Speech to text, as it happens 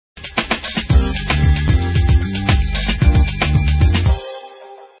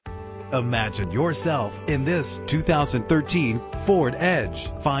Imagine yourself in this 2013 Ford Edge.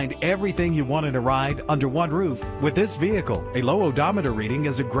 Find everything you want in a ride under one roof with this vehicle. A low odometer reading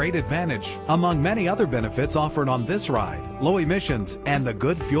is a great advantage. Among many other benefits offered on this ride, low emissions and the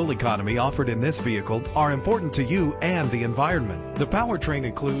good fuel economy offered in this vehicle are important to you and the environment. The powertrain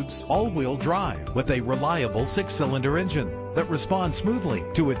includes all-wheel drive with a reliable 6-cylinder engine that responds smoothly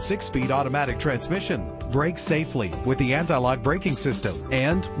to its 6-speed automatic transmission. Brake safely with the anti-lock braking system.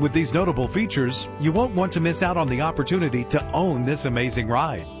 And with these notable features, you won't want to miss out on the opportunity to own this amazing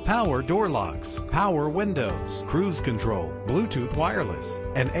ride. Power door locks, power windows, cruise control, Bluetooth wireless,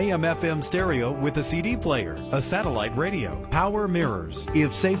 an AM/FM stereo with a CD player, a satellite radio, power mirrors.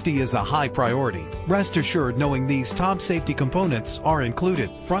 If safety is a high priority, rest assured knowing these top safety components are included: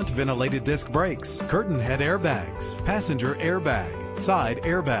 front ventilated disc brakes, curtain head airbags, passenger airbag, side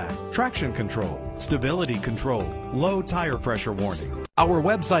airbag, traction control, stability control, low tire pressure warning. Our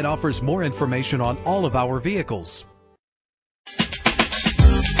website offers more information on all of our vehicles.